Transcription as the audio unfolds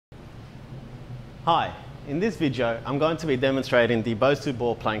Hi, in this video I'm going to be demonstrating the Bosu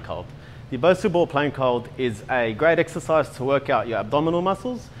ball plank hold. The Bosu ball plank hold is a great exercise to work out your abdominal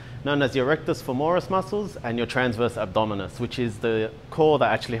muscles, known as your rectus femoris muscles and your transverse abdominis, which is the core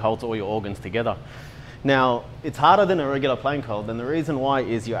that actually holds all your organs together. Now, it's harder than a regular plank hold, and the reason why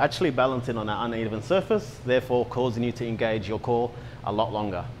is you're actually balancing on an uneven surface, therefore causing you to engage your core a lot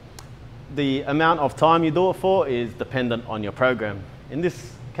longer. The amount of time you do it for is dependent on your program. In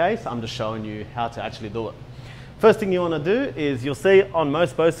this case, I'm just showing you how to actually do it. First thing you want to do is, you'll see on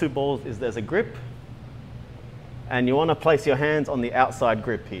most Bosu balls is there's a grip, and you want to place your hands on the outside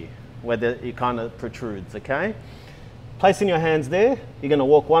grip here, where it kind of protrudes, okay? Placing your hands there, you're going to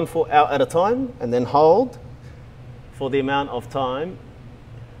walk 1 foot out at a time and then hold for the amount of time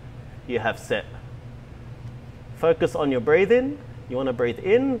you have set. Focus on your breathing. You want to breathe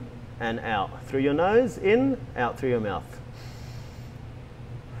in and out through your nose, in, out through your mouth.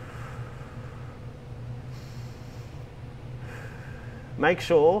 Make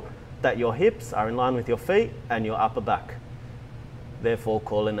sure that your hips are in line with your feet and your upper back, therefore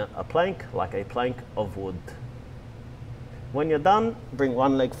calling it a plank, like a plank of wood. When you're done, bring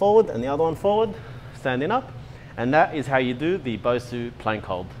one leg forward and the other one forward, standing up, and that is how you do the Bosu plank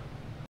hold.